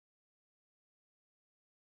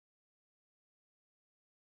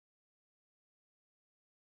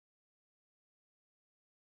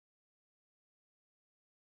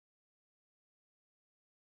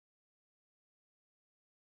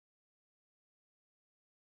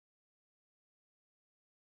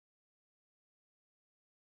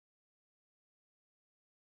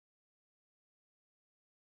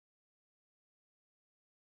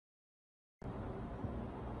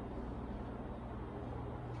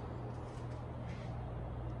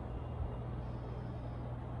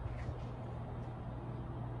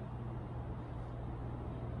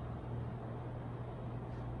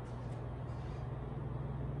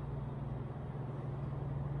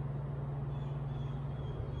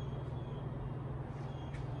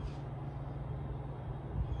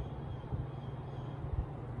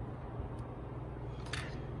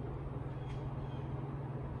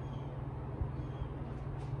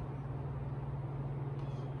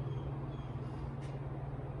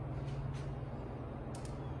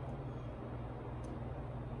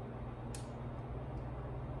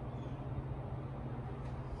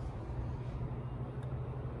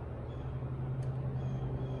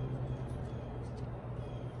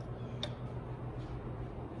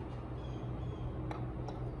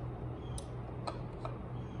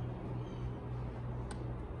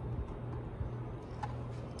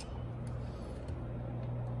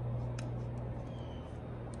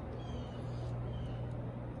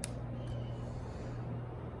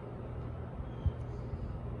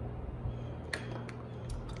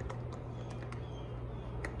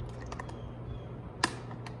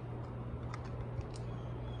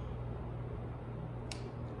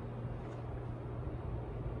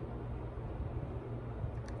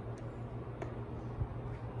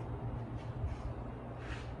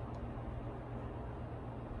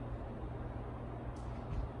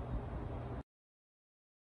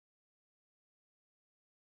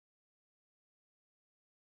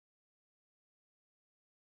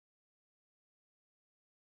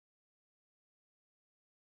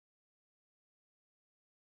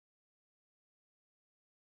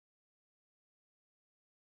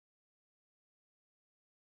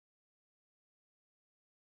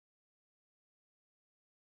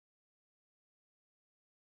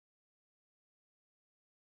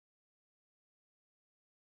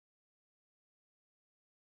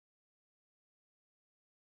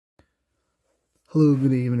Hello,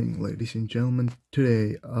 good evening, ladies and gentlemen.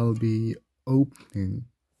 Today I'll be doing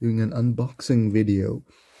an unboxing video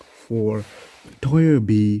for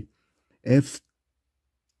ToyerBee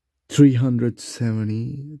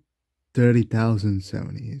F370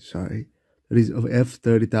 3070. Sorry, that is of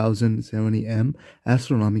F30070M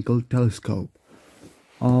astronomical telescope.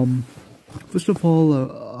 First of all,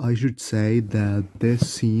 I should say that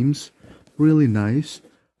this seems really nice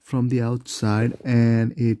from the outside,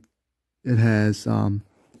 and it has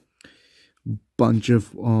bunch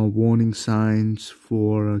of warning signs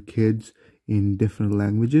for kids in different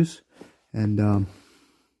languages, and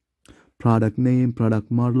product name,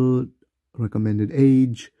 product model, recommended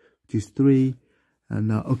age, which is 3.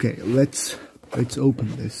 And okay, let's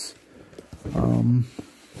open this.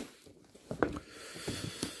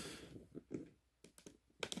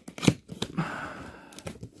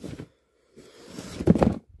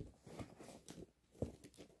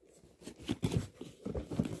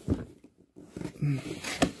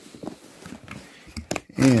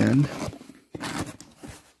 And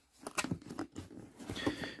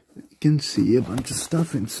you can see a bunch of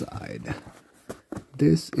stuff inside.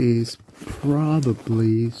 This is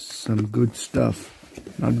probably some good stuff,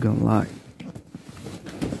 not gonna lie.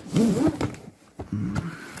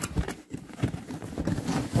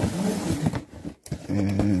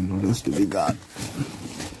 And what else do we got?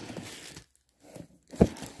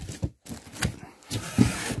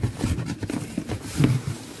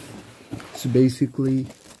 So basically,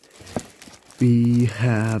 we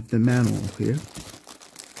have the manual here,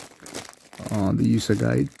 the user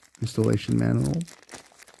guide, installation manual.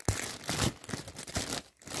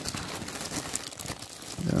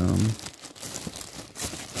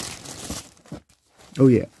 Oh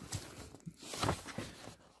yeah.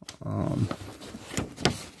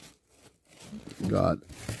 Got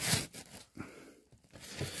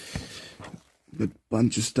a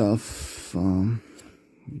bunch of stuff. Give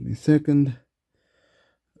me a second.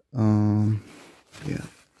 Yeah,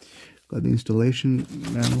 got the installation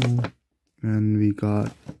manual, and we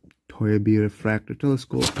got ToyerBee Refractor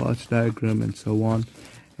Telescope, parts diagram, and so on.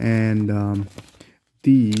 And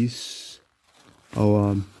these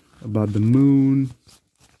are about the moon,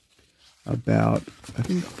 about, I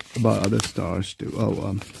think, about other stars too.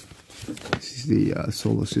 This is the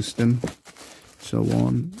solar system, so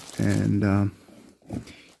on. And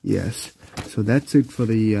yes, so that's it for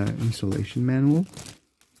the installation manual.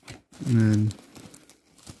 And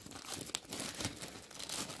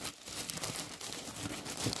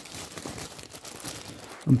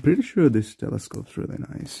I'm pretty sure this telescope's really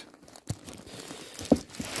nice.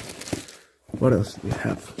 What else do we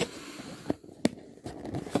have?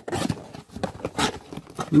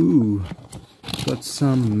 Ooh, got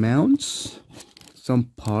some mounts, some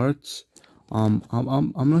parts. I'm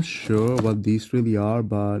not sure what these really are,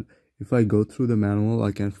 but if I go through the manual,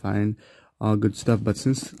 I can find good stuff. But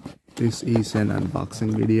since this is an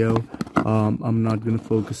unboxing video, I'm not gonna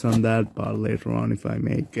focus on that. But later on, if I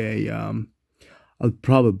make a I'll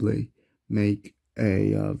probably make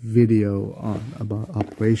a video on about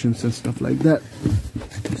operations and stuff like that.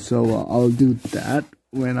 So I'll do that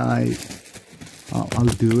when I'll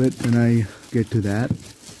do it when I get to that.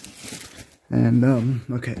 And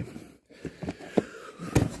okay,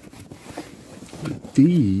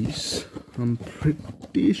 these I'm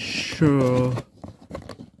pretty sure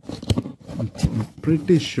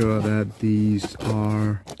that these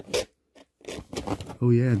are,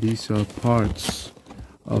 oh yeah, these are parts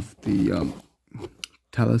of the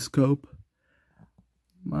telescope.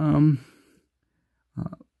 Well,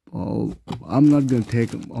 I'm not gonna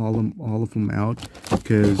take all of them out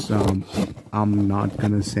because I'm not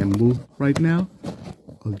gonna assemble right now.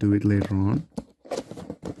 I'll do it later on.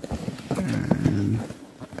 And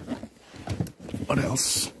what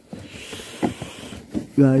else,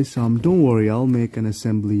 guys? Don't worry, I'll make an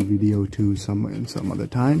assembly video too some other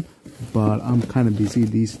time. But I'm kind of busy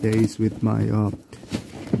these days with my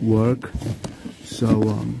work,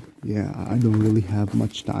 so yeah, I don't really have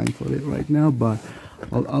much time for it right now. But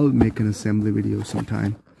I'll make an assembly video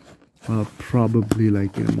sometime, probably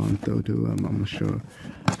like in a month or two. I'm not sure.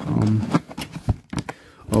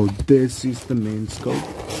 Oh, this is the main scope.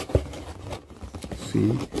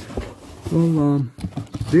 See, well,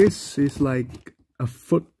 this is like a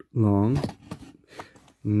foot long.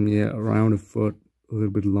 Yeah, around a foot, a little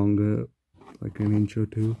bit longer, like an inch or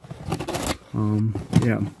two.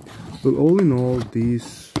 Yeah, but all in all, the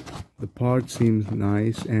part seems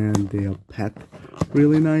nice, and they are packed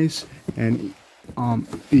really nice, and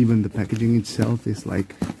even the packaging itself is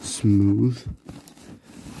like smooth,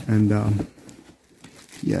 and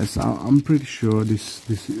yes, I'm pretty sure this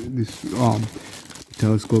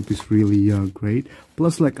telescope is really great.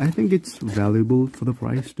 Plus, like, I think it's valuable for the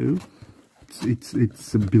price too.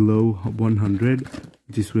 It's below 100,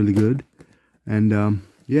 which is really good. And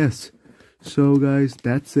yes, so guys,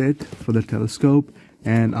 that's it for the telescope,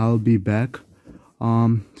 and I'll be back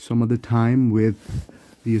some other time with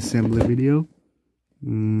the assembly video.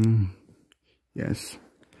 Yes,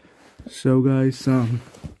 so guys,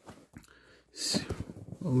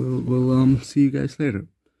 we'll see you guys later.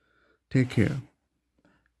 Take care.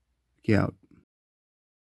 Get out.